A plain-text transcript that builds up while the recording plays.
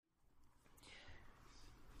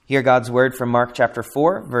Hear God's word from Mark chapter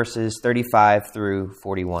 4, verses 35 through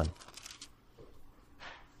 41.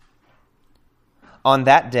 On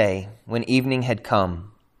that day, when evening had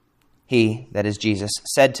come, he, that is Jesus,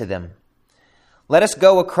 said to them, "Let us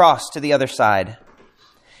go across to the other side."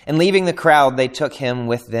 And leaving the crowd, they took him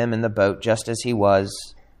with them in the boat, just as he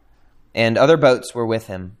was, and other boats were with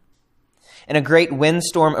him. And a great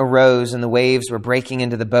windstorm arose, and the waves were breaking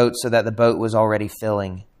into the boat, so that the boat was already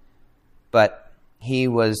filling. But he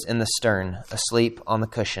was in the stern, asleep on the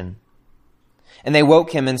cushion. And they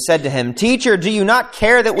woke him and said to him, "Teacher, do you not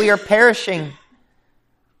care that we are perishing?"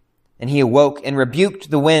 And he awoke and rebuked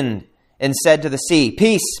the wind and said to the sea,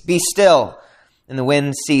 "Peace, be still." And the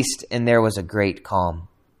wind ceased, and there was a great calm.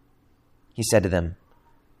 He said to them,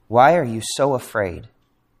 "Why are you so afraid?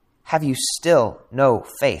 Have you still no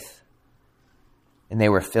faith?" And they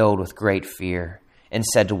were filled with great fear and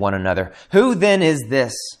said to one another, "Who then is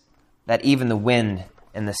this, that even the wind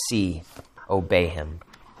and the sea obey him?"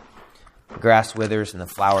 The grass withers and the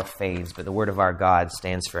flower fades, but the word of our God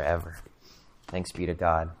stands forever. Thanks be to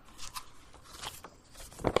God.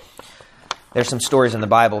 There's some stories in the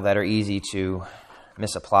Bible that are easy to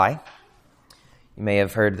misapply. You may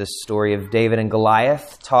have heard the story of David and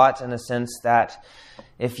Goliath, taught in a sense that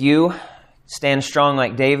if you stand strong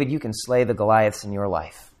like David, you can slay the Goliaths in your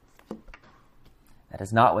life. That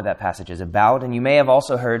is not what that passage is about. And you may have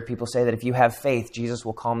also heard people say that if you have faith, Jesus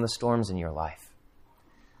will calm the storms in your life.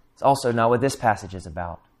 It's also not what this passage is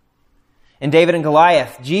about. In David and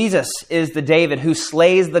Goliath, Jesus is the David who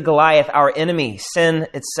slays the Goliath, our enemy, sin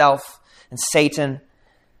itself, and Satan,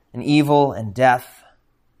 and evil, and death.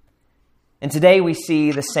 And today we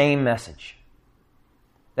see the same message.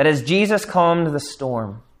 That as Jesus calmed the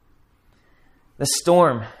storm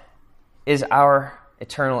is our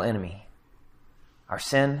eternal enemy. Our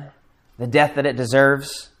sin, the death that it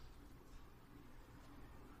deserves.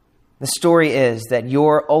 The story is that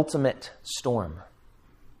your ultimate storm,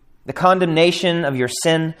 the condemnation of your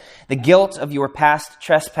sin, the guilt of your past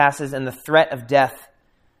trespasses, and the threat of death,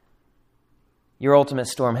 your ultimate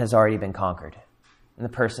storm has already been conquered in the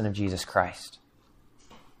person of Jesus Christ.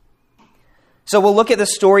 So we'll look at the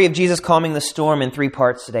story of Jesus calming the storm in three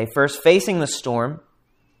parts today. First, facing the storm.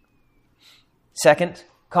 Second,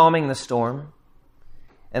 calming the storm.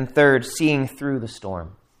 And third, seeing through the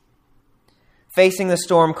storm. Facing the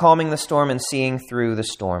storm, calming the storm, and seeing through the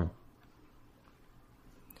storm.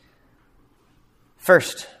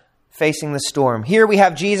 First, facing the storm. Here we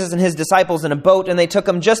have Jesus and his disciples in a boat, and they took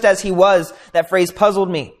him just as he was. That phrase puzzled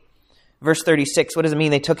me. Verse 36, what does it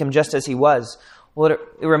mean they took him just as he was? Well,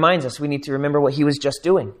 it reminds us we need to remember what he was just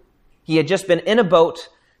doing. He had just been in a boat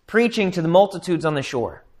preaching to the multitudes on the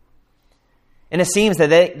shore. And it seems that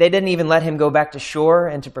they didn't even let him go back to shore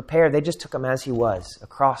and to prepare. They just took him as he was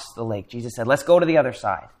across the lake. Jesus said, "Let's go to the other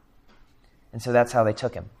side." And so that's how they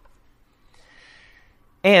took him.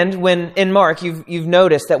 And when in Mark, you've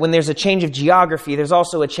noticed that when there's a change of geography, there's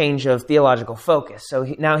also a change of theological focus. So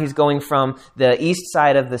now he's going from the east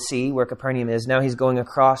side of the sea, where Capernaum is. Now he's going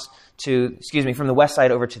across from the west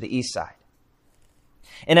side over to the east side.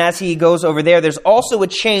 And as he goes over there, there's also a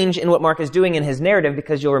change in what Mark is doing in his narrative,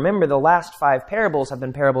 because you'll remember the last 5 parables have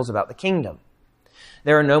been parables about the kingdom.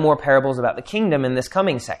 There are no more parables about the kingdom in this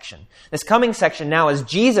coming section. This coming section now is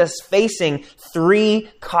Jesus facing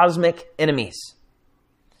 3 cosmic enemies.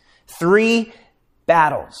 3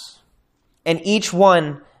 battles. And each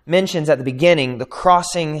one mentions at the beginning the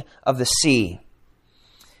crossing of the sea.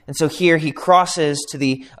 And so here he crosses to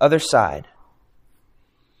the other side.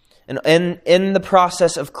 And in the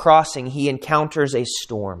process of crossing, he encounters a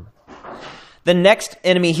storm. The next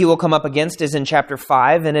enemy he will come up against is in chapter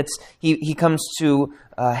 5, and he comes to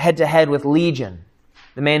head-to-head with Legion,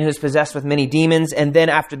 the man who's possessed with many demons. And then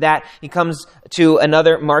after that, he comes to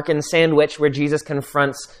another Markan sandwich where Jesus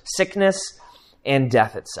confronts sickness and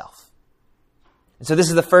death itself. And so this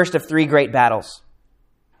is the first of 3 great battles.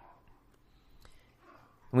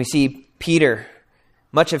 And we see Peter,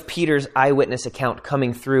 much of Peter's eyewitness account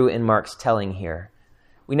coming through in Mark's telling here.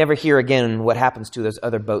 We never hear again what happens to those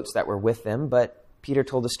other boats that were with them, but Peter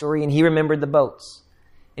told the story and he remembered the boats.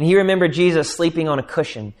 And he remembered Jesus sleeping on a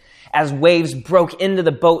cushion as waves broke into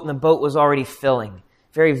the boat and the boat was already filling.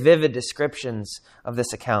 Very vivid descriptions of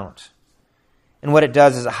this account. And what it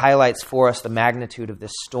does is it highlights for us the magnitude of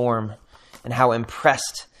this storm and how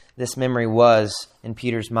impressed this memory was in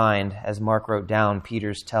Peter's mind as Mark wrote down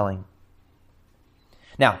Peter's telling.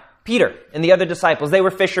 Now, Peter and the other disciples, they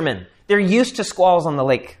were fishermen. They're used to squalls on the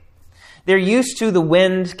lake. They're used to the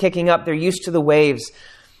wind kicking up. They're used to the waves.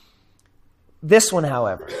 This one,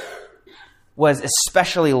 however, was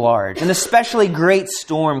especially large, an especially great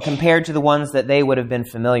storm compared to the ones that they would have been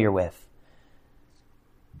familiar with.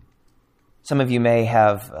 Some of you may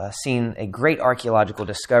have seen a great archaeological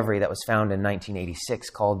discovery that was found in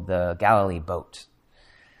 1986 called the Galilee boat.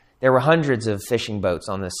 There were hundreds of fishing boats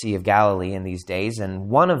on the Sea of Galilee in these days,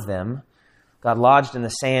 and one of them got lodged in the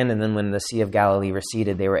sand, and then when the Sea of Galilee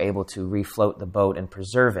receded, they were able to refloat the boat and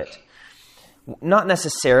preserve it. Not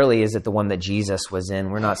necessarily is it the one that Jesus was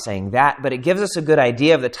in, we're not saying that, but it gives us a good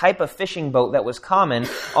idea of the type of fishing boat that was common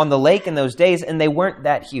on the lake in those days, and they weren't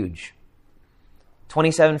that huge.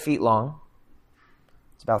 27 feet long.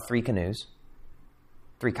 It's about 3 canoes,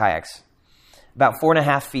 3 kayaks, about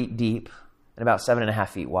 4.5 feet deep and about 7.5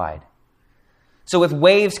 feet wide. So with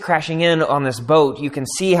waves crashing in on this boat, you can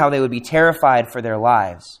see how they would be terrified for their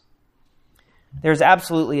lives. There's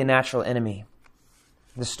absolutely a natural enemy,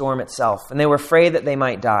 the storm itself, and they were afraid that they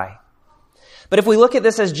might die. But if we look at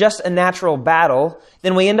this as just a natural battle,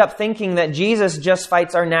 then we end up thinking that Jesus just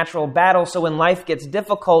fights our natural battle, so when life gets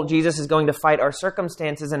difficult, Jesus is going to fight our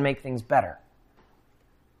circumstances and make things better.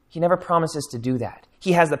 He never promises to do that.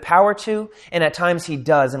 He has the power to, and at times he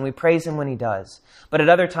does, and we praise him when he does. But at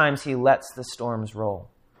other times he lets the storms roll.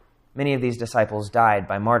 Many of these disciples died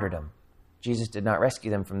by martyrdom. Jesus did not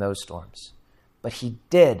rescue them from those storms, but he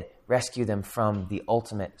did rescue them from the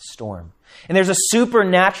ultimate storm. And there's a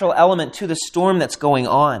supernatural element to the storm that's going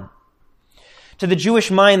on. To the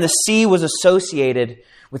Jewish mind, the sea was associated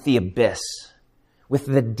with the abyss, with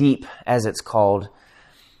the deep, as it's called,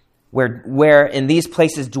 where in these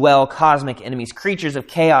places dwell cosmic enemies, creatures of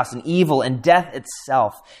chaos and evil and death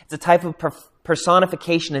itself. It's a type of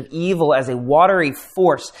personification of evil as a watery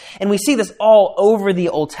force. And we see this all over the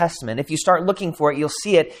Old Testament. If you start looking for it, you'll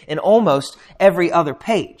see it in almost every other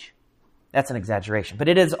page. That's an exaggeration, but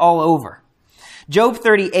it is all over. Job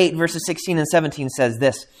 38, verses 16 and 17 says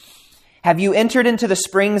this: "Have you entered into the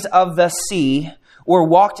springs of the sea, or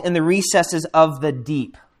walked in the recesses of the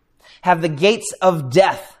deep? Have the gates of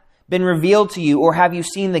death been revealed to you, or have you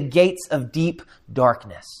seen the gates of deep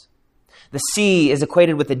darkness?" The sea is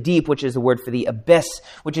equated with the deep, which is the word for the abyss,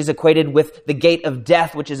 which is equated with the gate of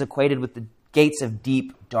death, which is equated with the gates of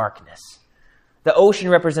deep darkness. The ocean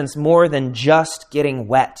represents more than just getting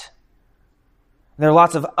wet. There are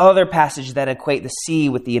lots of other passages that equate the sea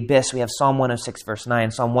with the abyss. We have Psalm 106, verse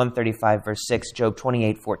 9, Psalm 135, verse 6, Job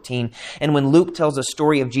 28, 14. And when Luke tells the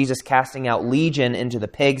story of Jesus casting out legion into the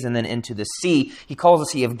pigs and then into the sea, he calls the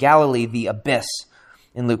Sea of Galilee the abyss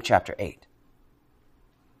in Luke chapter 8.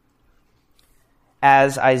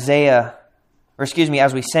 As we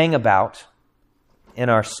sang about in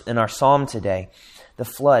our psalm today, the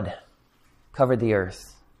flood covered the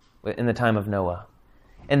earth in the time of Noah.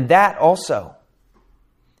 And that also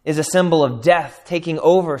is a symbol of death taking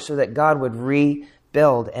over so that God would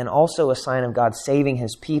rebuild, and also a sign of God saving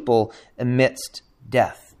his people amidst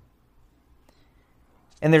death.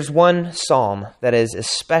 And there's one psalm that is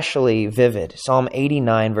especially vivid, Psalm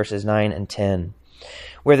 89, verses 9 and 10,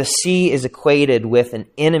 where the sea is equated with an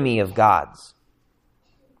enemy of God's.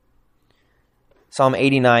 Psalm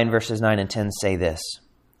 89, verses 9 and 10 say this.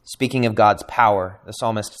 Speaking of God's power, the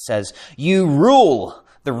psalmist says, "You rule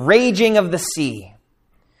the raging of the sea.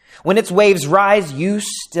 When its waves rise, you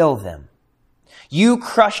still them. You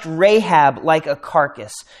crushed Rahab like a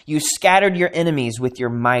carcass. You scattered your enemies with your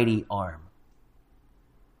mighty arm."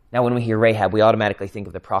 Now, when we hear Rahab, we automatically think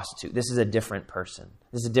of the prostitute. This is a different person.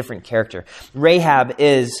 This is a different character. Rahab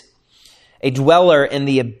is a dweller in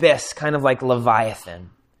the abyss, kind of like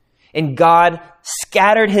Leviathan. And God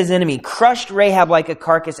scattered his enemy, crushed Rahab like a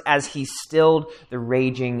carcass as he stilled the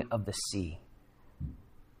raging of the sea.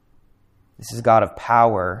 This is God of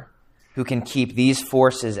power who can keep these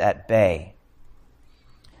forces at bay.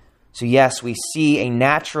 So yes, we see a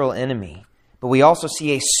natural enemy, but we also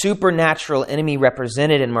see a supernatural enemy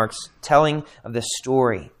represented in Mark's telling of this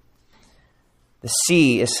story. The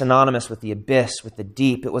sea is synonymous with the abyss, with the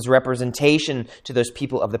deep. It was representation to those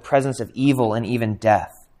people of the presence of evil and even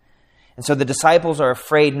death. And so the disciples are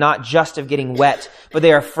afraid not just of getting wet, but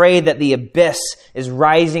they are afraid that the abyss is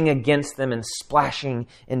rising against them and splashing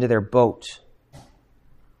into their boat.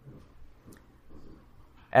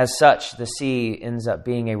 As such, the sea ends up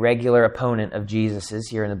being a regular opponent of Jesus's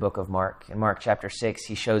here in the book of Mark. In Mark chapter 6,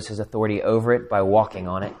 he shows his authority over it by walking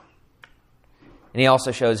on it. And he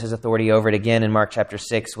also shows his authority over it again in Mark chapter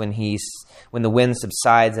 6 when the wind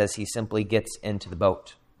subsides as he simply gets into the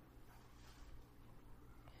boat.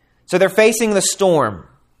 So they're facing the storm.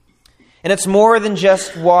 And it's more than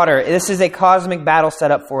just water. This is a cosmic battle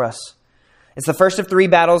set up for us. It's the first of 3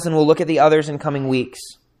 battles, and we'll look at the others in coming weeks.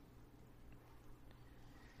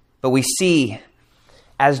 But we see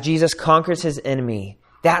as Jesus conquers his enemy,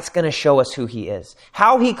 that's going to show us who he is.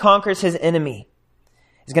 How he conquers his enemy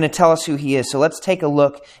is going to tell us who he is. So let's take a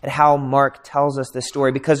look at how Mark tells us this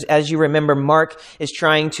story. Because as you remember, Mark is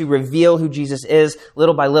trying to reveal who Jesus is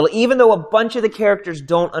little by little. Even though a bunch of the characters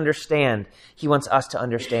don't understand, he wants us to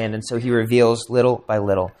understand. And so he reveals little by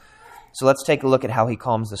little. So let's take a look at how he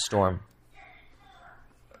calms the storm.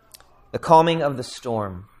 The calming of the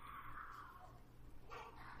storm.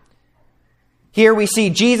 Here we see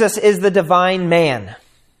Jesus is the divine man.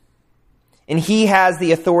 And he has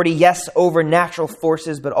the authority, yes, over natural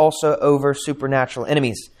forces, but also over supernatural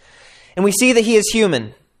enemies. And we see that he is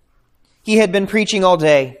human. He had been preaching all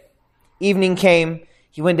day. Evening came.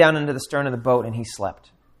 He went down into the stern of the boat and he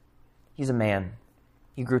slept. He's a man.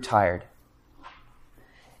 He grew tired.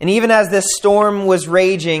 And even as this storm was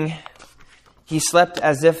raging, he slept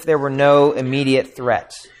as if there were no immediate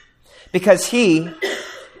threat, because he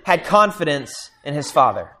had confidence in his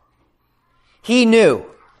Father. He knew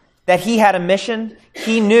that he had a mission.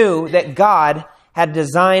 He knew that God had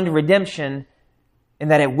designed redemption and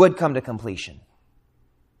that it would come to completion.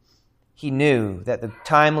 He knew that the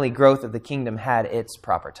timely growth of the kingdom had its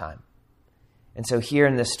proper time. And so here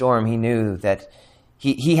in this storm, he knew that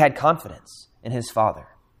he had confidence in his Father.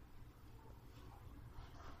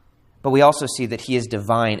 But we also see that he is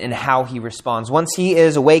divine in how he responds. Once he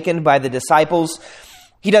is awakened by the disciples,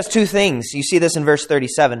 he does two things. You see this in verse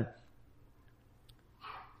 37.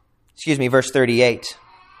 Verse 38.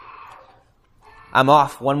 I'm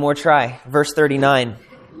off. One more try. Verse 39.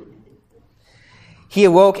 He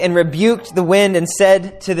awoke and rebuked the wind and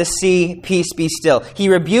said to the sea, "Peace, be still." He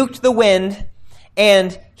rebuked the wind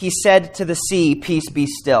and he said to the sea, "Peace, be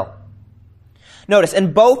still." Notice,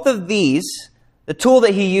 in both of these, the tool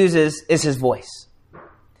that he uses is his voice.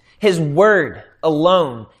 His word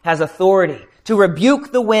alone has authority to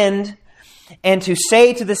rebuke the wind and to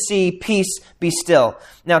say to the sea, "Peace, be still."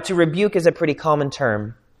 Now, to rebuke is a pretty common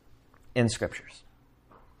term in Scriptures.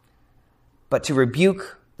 But to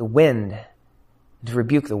rebuke the wind, to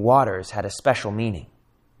rebuke the waters, had a special meaning.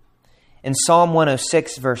 In Psalm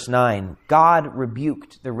 106, verse 9, God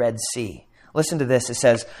rebuked the Red Sea. Listen to this. It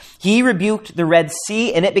says, "He rebuked the Red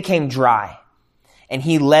Sea, and it became dry. And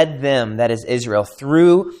he led them," that is Israel,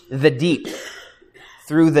 through the deep,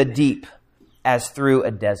 as through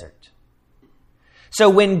a desert." So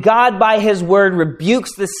when God, by his word,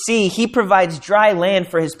 rebukes the sea, he provides dry land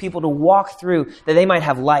for his people to walk through that they might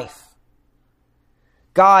have life.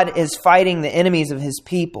 God is fighting the enemies of his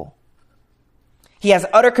people. He has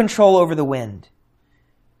utter control over the wind.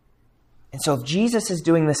 And so if Jesus is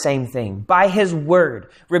doing the same thing, by his word,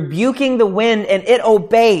 rebuking the wind and it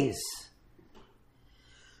obeys,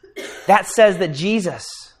 that says that Jesus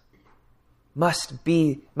must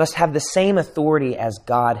have the same authority as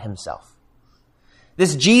God himself.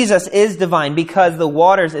 This Jesus is divine because the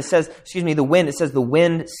wind, it says the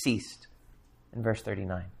wind ceased in verse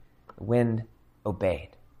 39. The wind obeyed.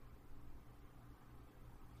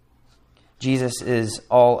 Jesus is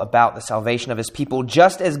all about the salvation of his people,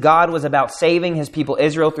 just as God was about saving his people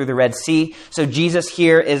Israel through the Red Sea. So Jesus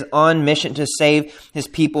here is on mission to save his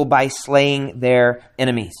people by slaying their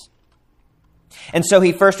enemies. And so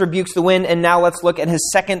he first rebukes the wind, and now let's look at his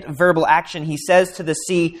second verbal action. He says to the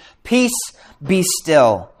sea, "Peace, be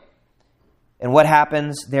still." And what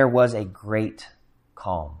happens? There was a great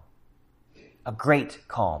calm. A great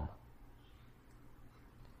calm.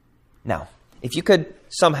 Now, if you could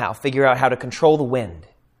somehow figure out how to control the wind,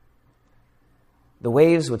 the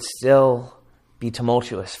waves would still be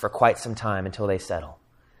tumultuous for quite some time until they settle.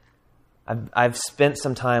 I've spent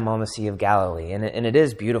some time on the Sea of Galilee, and it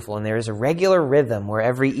is beautiful, and there is a regular rhythm where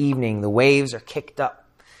every evening the waves are kicked up,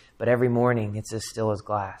 but every morning it's as still as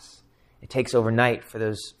glass. It takes overnight for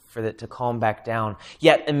it to calm back down.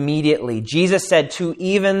 Yet immediately Jesus said to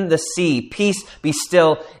even the sea, "Peace, be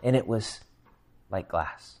still," and it was like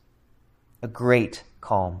glass. A great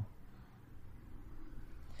calm.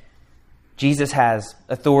 Jesus has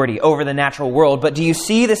authority over the natural world, but do you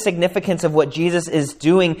see the significance of what Jesus is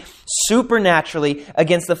doing supernaturally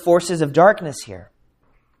against the forces of darkness here?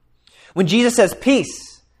 When Jesus says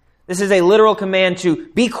peace, this is a literal command to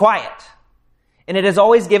be quiet. And it is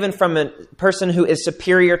always given from a person who is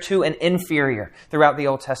superior to an inferior throughout the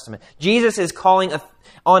Old Testament. Jesus is calling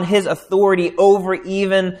on his authority over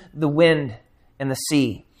even the wind and the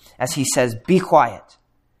sea as he says, "Be quiet."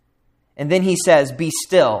 And then he says, "Be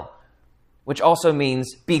still," which also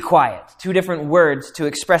means be quiet. Two different words to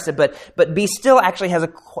express it, but be still actually has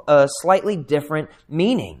a slightly different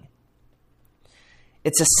meaning.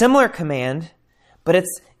 It's a similar command, but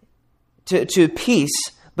it's to peace,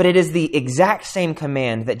 but it is the exact same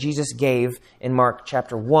command that Jesus gave in Mark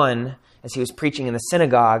chapter 1 as he was preaching in the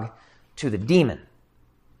synagogue to the demon.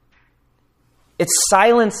 It's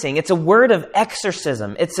silencing. It's a word of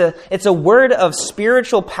exorcism. It's a word of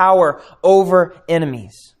spiritual power over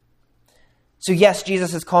enemies. So yes,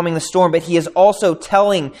 Jesus is calming the storm, but he is also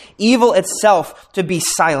telling evil itself to be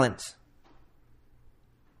silent.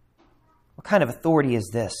 What kind of authority is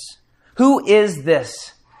this? Who is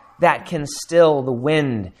this that can still the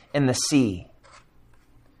wind and the sea?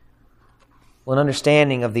 Well, an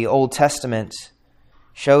understanding of the Old Testament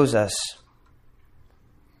shows us,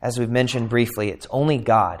 as we've mentioned briefly, it's only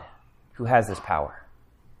God who has this power.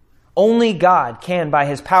 Only God can, by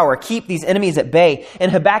his power, keep these enemies at bay. In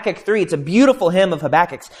Habakkuk 3, it's a beautiful hymn of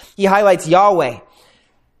Habakkuk's. He highlights Yahweh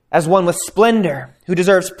as one with splendor, who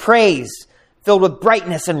deserves praise, filled with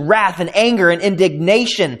brightness and wrath and anger and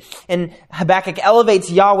indignation. And Habakkuk elevates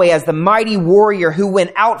Yahweh as the mighty warrior who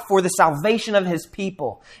went out for the salvation of his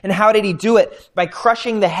people. And how did he do it? By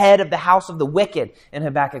crushing the head of the house of the wicked in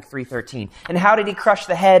Habakkuk 3:13. And how did he crush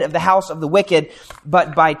the head of the house of the wicked?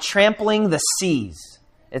 But by trampling the seas,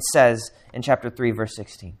 it says in chapter 3, verse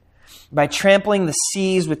 16. By trampling the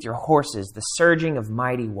seas with your horses, the surging of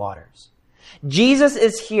mighty waters. Jesus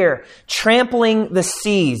is here trampling the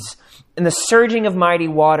seas and the surging of mighty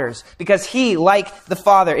waters, because he, like the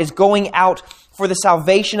Father, is going out for the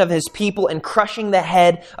salvation of his people and crushing the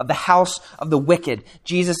head of the house of the wicked.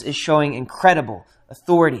 Jesus is showing incredible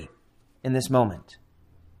authority in this moment.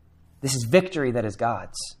 This is victory that is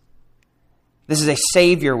God's. This is a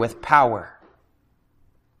Savior with power.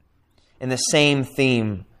 And the same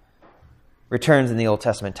theme returns in the Old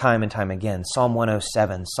Testament time and time again. Psalm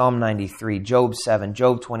 107, Psalm 93, Job 7,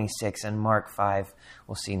 Job 26, and Mark 5.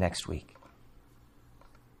 We'll see next week.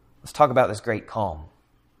 Let's talk about this great calm.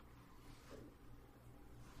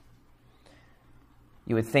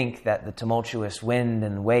 You would think that the tumultuous wind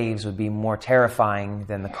and waves would be more terrifying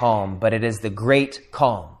than the calm, but it is the great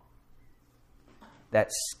calm that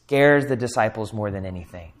scares the disciples more than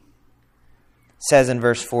anything. It says in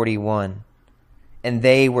verse 41, and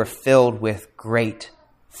they were filled with great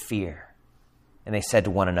fear. And they said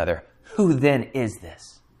to one another, who then is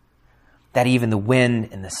this, that even the wind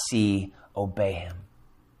and the sea obey him?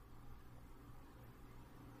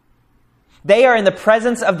 They are in the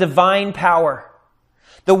presence of divine power.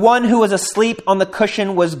 The one who was asleep on the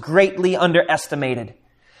cushion was greatly underestimated.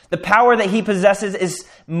 The power that he possesses is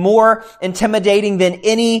more intimidating than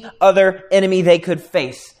any other enemy they could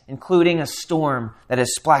face, including a storm that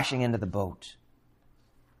is splashing into the boat.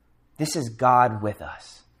 This is God with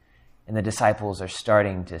us. And the disciples are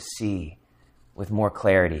starting to see with more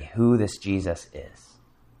clarity who this Jesus is.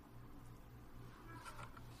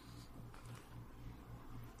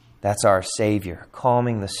 That's our Savior,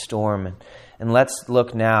 calming the storm. And let's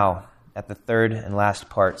look now at the third and last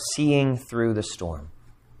part, seeing through the storm.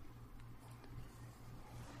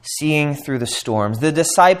 Seeing through the storms. The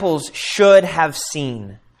disciples should have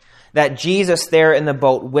seen that Jesus there in the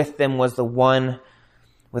boat with them was the one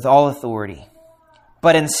with all authority.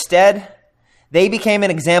 But instead, they became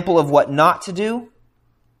an example of what not to do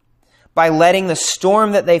by letting the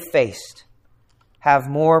storm that they faced have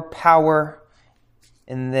more power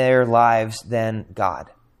in their lives than God.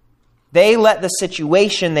 They let the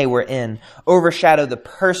situation they were in overshadow the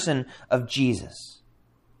person of Jesus.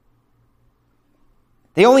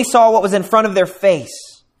 They only saw what was in front of their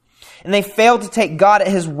face, and they failed to take God at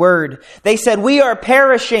his word. They said, we are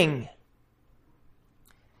perishing.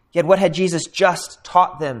 Yet what had Jesus just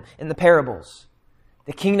taught them in the parables?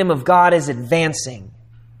 The kingdom of God is advancing.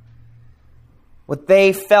 What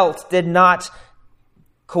they felt did not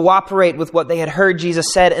cooperate with what they had heard Jesus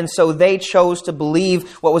said, and so they chose to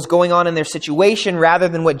believe what was going on in their situation rather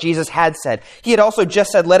than what Jesus had said. He had also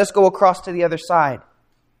just said, let us go across to the other side.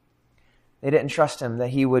 They didn't trust him that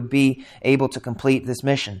he would be able to complete this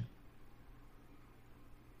mission.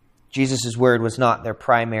 Jesus' word was not their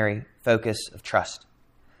primary focus of trust.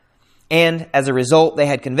 And as a result, they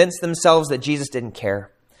had convinced themselves that Jesus didn't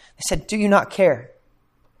care. They said, do you not care?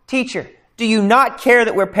 Teacher, do you not care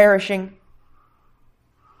that we're perishing?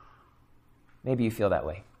 Maybe you feel that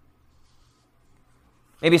way.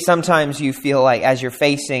 Maybe sometimes you feel like as you're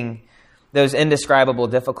facing those indescribable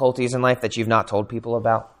difficulties in life that you've not told people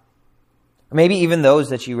about, or maybe even those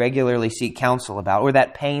that you regularly seek counsel about, or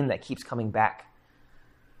that pain that keeps coming back.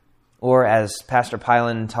 Or as Pastor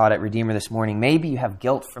Piland taught at Redeemer this morning, maybe you have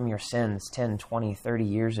guilt from your sins 10, 20, 30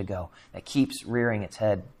 years ago that keeps rearing its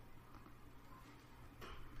head.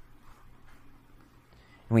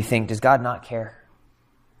 And we think, does God not care?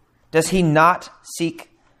 Does he not seek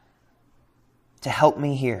to help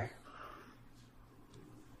me here?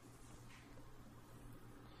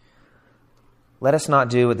 let us not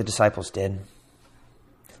do what the disciples did.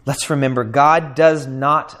 Let's remember, God does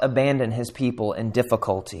not abandon his people in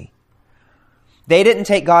difficulty. They didn't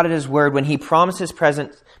take God at his word when he promised his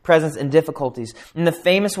presence in difficulties. And the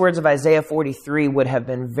famous words of Isaiah 43 would have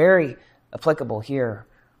been very applicable here,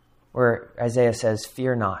 where Isaiah says,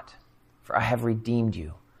 "Fear not, for I have redeemed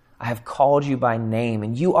you. I have called you by name,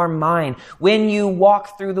 and you are mine. When you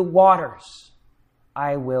walk through the waters,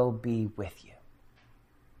 I will be with you.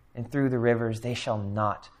 And through the rivers, they shall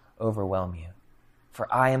not overwhelm you. For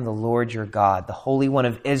I am the Lord your God, the Holy One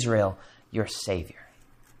of Israel, your Savior."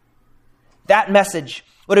 That message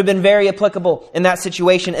would have been very applicable in that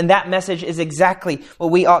situation, and that message is exactly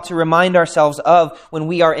what we ought to remind ourselves of when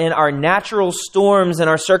we are in our natural storms and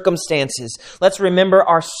our circumstances. Let's remember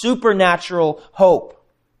our supernatural hope.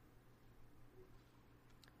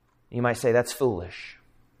 You might say, that's foolish.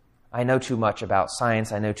 I know too much about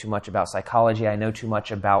science. I know too much about psychology. I know too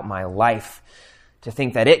much about my life to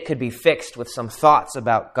think that it could be fixed with some thoughts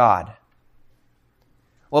about God.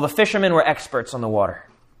 Well, the fishermen were experts on the water.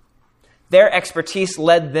 Their expertise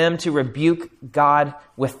led them to rebuke God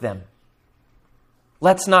with them.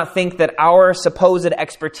 Let's not think that our supposed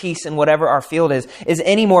expertise in whatever our field is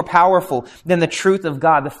any more powerful than the truth of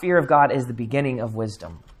God. The fear of God is the beginning of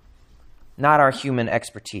wisdom, not our human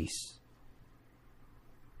expertise.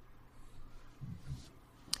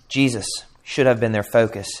 Jesus should have been their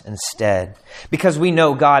focus instead, because we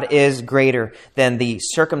know God is greater than the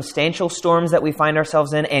circumstantial storms that we find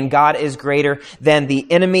ourselves in, and God is greater than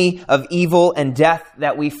the enemy of evil and death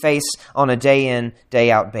that we face on a day in,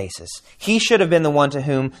 day out basis. He should have been the one to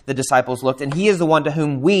whom the disciples looked, and he is the one to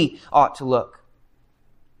whom we ought to look.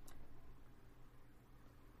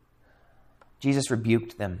 Jesus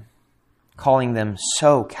rebuked them, calling them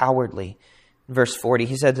so cowardly. In verse 40,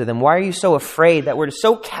 he said to them, "Why are you so afraid? That word is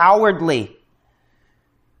so cowardly.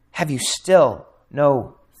 Have you still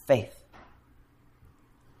no faith?"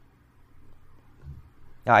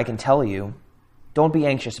 Now, I can tell you, don't be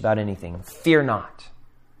anxious about anything. Fear not.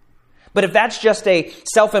 But if that's just a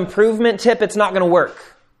self-improvement tip, it's not going to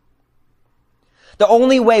work. The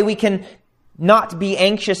only way we can not be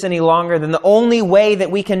anxious any longer, then the only way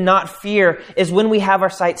that we can not fear is when we have our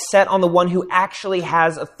sights set on the one who actually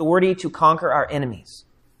has authority to conquer our enemies.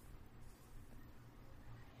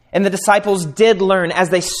 And the disciples did learn. As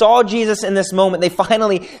they saw Jesus in this moment, they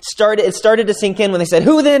finally it started to sink in when they said,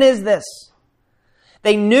 "Who then is this?"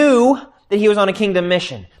 They knew that he was on a kingdom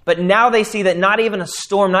mission, but now they see that not even a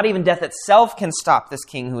storm, not even death itself can stop this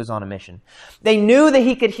king who is on a mission. They knew that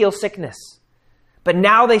he could heal sickness, but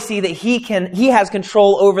now they see that he has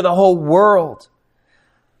control over the whole world.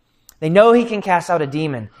 They know he can cast out a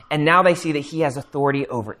demon, and now they see that he has authority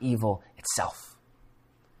over evil itself.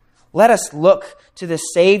 Let us look to the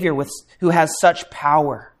Savior who has such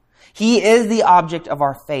power. He is the object of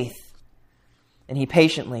our faith. And he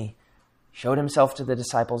patiently showed himself to the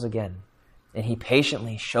disciples again. And he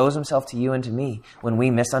patiently shows himself to you and to me when we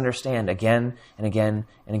misunderstand again and again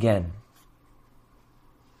and again.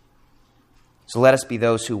 So let us be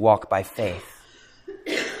those who walk by faith,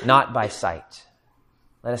 not by sight.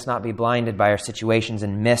 Let us not be blinded by our situations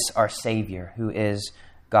and miss our Savior, who is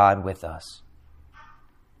God with us.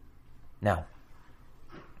 Now,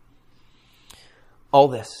 all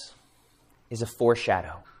this is a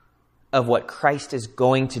foreshadow of what Christ is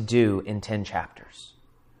going to do in 10 chapters.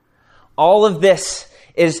 All of this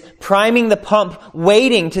is priming the pump,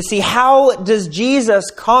 waiting to see how does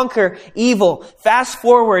Jesus conquer evil. Fast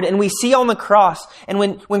forward, and we see on the cross, and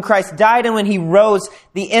when Christ died and when he rose,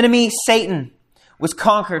 the enemy, Satan, was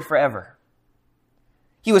conquered forever.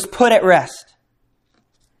 He was put at rest.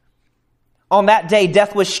 On that day,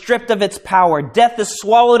 death was stripped of its power. Death is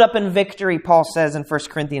swallowed up in victory, Paul says in 1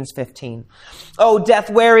 Corinthians 15. "Oh, death,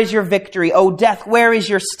 where is your victory? Oh, death, where is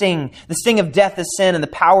your sting? The sting of death is sin, and the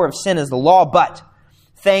power of sin is the law. But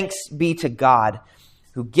thanks be to God,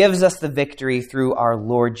 who gives us the victory through our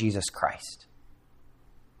Lord Jesus Christ."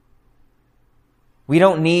 We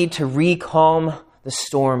don't need to recalm the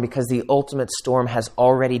storm because the ultimate storm has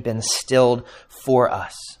already been stilled for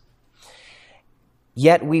us.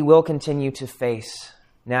 Yet we will continue to face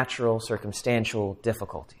natural, circumstantial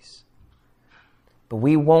difficulties. But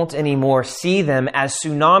we won't anymore see them as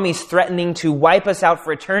tsunamis threatening to wipe us out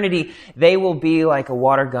for eternity. They will be like a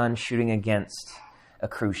water gun shooting against a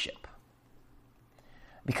cruise ship.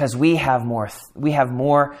 Because we have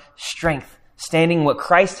more strength standing what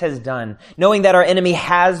Christ has done, knowing that our enemy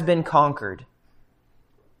has been conquered.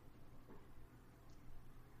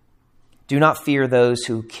 Do not fear those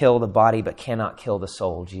who kill the body but cannot kill the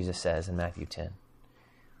soul, Jesus says in Matthew 10.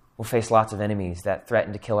 We'll face lots of enemies that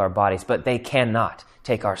threaten to kill our bodies, but they cannot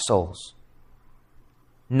take our souls.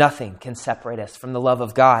 Nothing can separate us from the love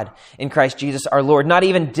of God in Christ Jesus our Lord. Not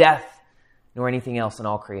even death, nor anything else in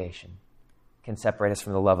all creation can separate us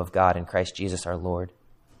from the love of God in Christ Jesus our Lord.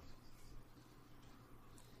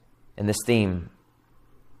 And this theme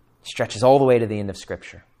stretches all the way to the end of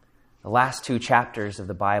Scripture. The last two chapters of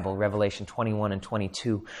the Bible, Revelation 21 and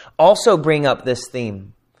 22, also bring up this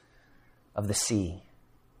theme of the sea.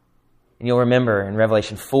 And you'll remember in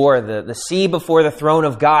Revelation 4, the sea before the throne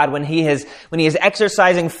of God, when he is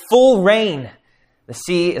exercising full reign, the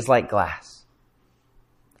sea is like glass.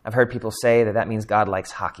 I've heard people say that means God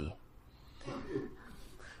likes hockey.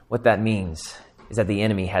 What that means is that the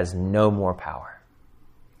enemy has no more power.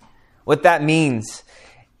 What that means,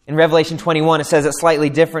 in Revelation 21, it says it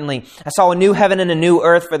slightly differently. I saw a new heaven and a new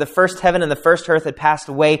earth, for the first heaven and the first earth had passed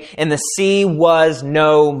away, and the sea was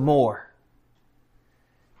no more.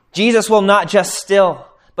 Jesus will not just still,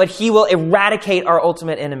 but he will eradicate our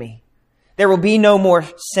ultimate enemy. There will be no more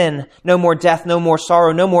sin, no more death, no more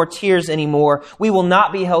sorrow, no more tears anymore. We will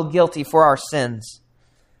not be held guilty for our sins.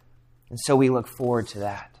 And so we look forward to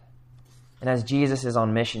that. And as Jesus is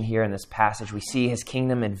on mission here in this passage, we see his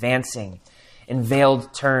kingdom advancing in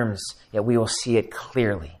veiled terms, yet we will see it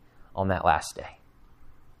clearly on that last day.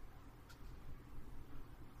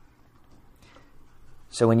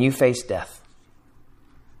 So when you face death,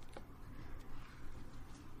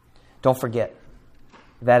 don't forget,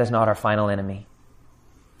 that is not our final enemy.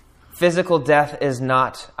 Physical death is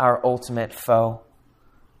not our ultimate foe.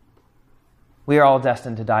 We are all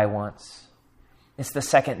destined to die once. It's the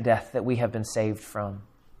second death that we have been saved from.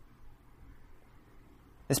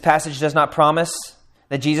 This passage does not promise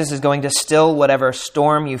that Jesus is going to still whatever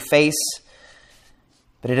storm you face,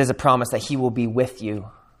 but it is a promise that he will be with you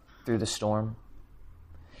through the storm.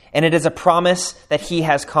 And it is a promise that he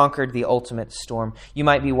has conquered the ultimate storm. You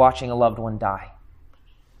might be watching a loved one die,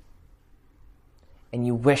 and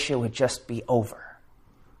you wish it would just be over.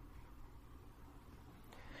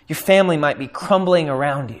 Your family might be crumbling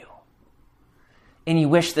around you, and you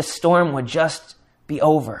wish the storm would just be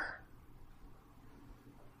over.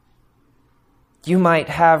 You might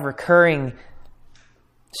have recurring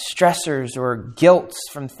stressors or guilt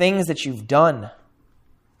from things that you've done.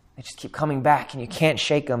 They just keep coming back and you can't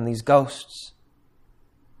shake them, these ghosts.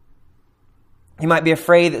 You might be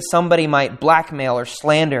afraid that somebody might blackmail or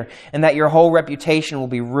slander and that your whole reputation will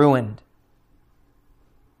be ruined.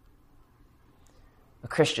 A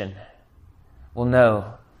Christian will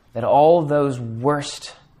know that all those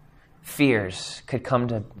worst fears could come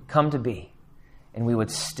to be, and we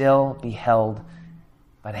would still be held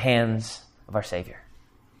by the hands of our Savior.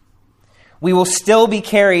 We will still be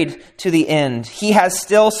carried to the end. He has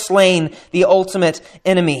still slain the ultimate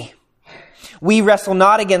enemy. We wrestle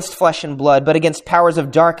not against flesh and blood, but against powers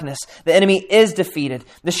of darkness. The enemy is defeated.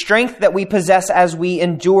 The strength that we possess as we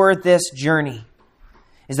endure this journey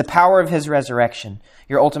is the power of his resurrection.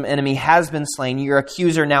 Your ultimate enemy has been slain. Your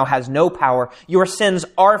accuser now has no power. Your sins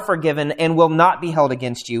are forgiven and will not be held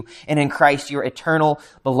against you. And in Christ, your eternal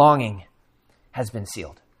belonging has been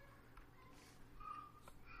sealed.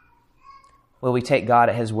 Will we take God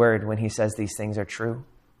at his word when he says these things are true?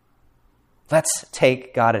 Let's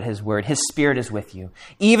take God at his word. His Spirit is with you,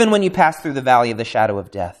 even when you pass through the valley of the shadow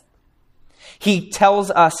of death. He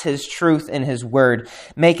tells us his truth in his word.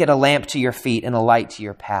 Make it a lamp to your feet and a light to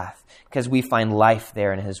your path, because we find life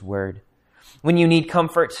there in his word. When you need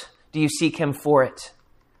comfort, do you seek him for it?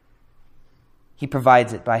 He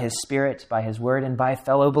provides it by his Spirit, by his word, and by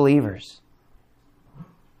fellow believers.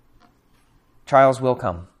 Trials will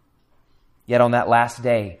come. Yet on that last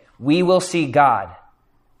day, we will see God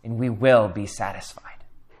and we will be satisfied.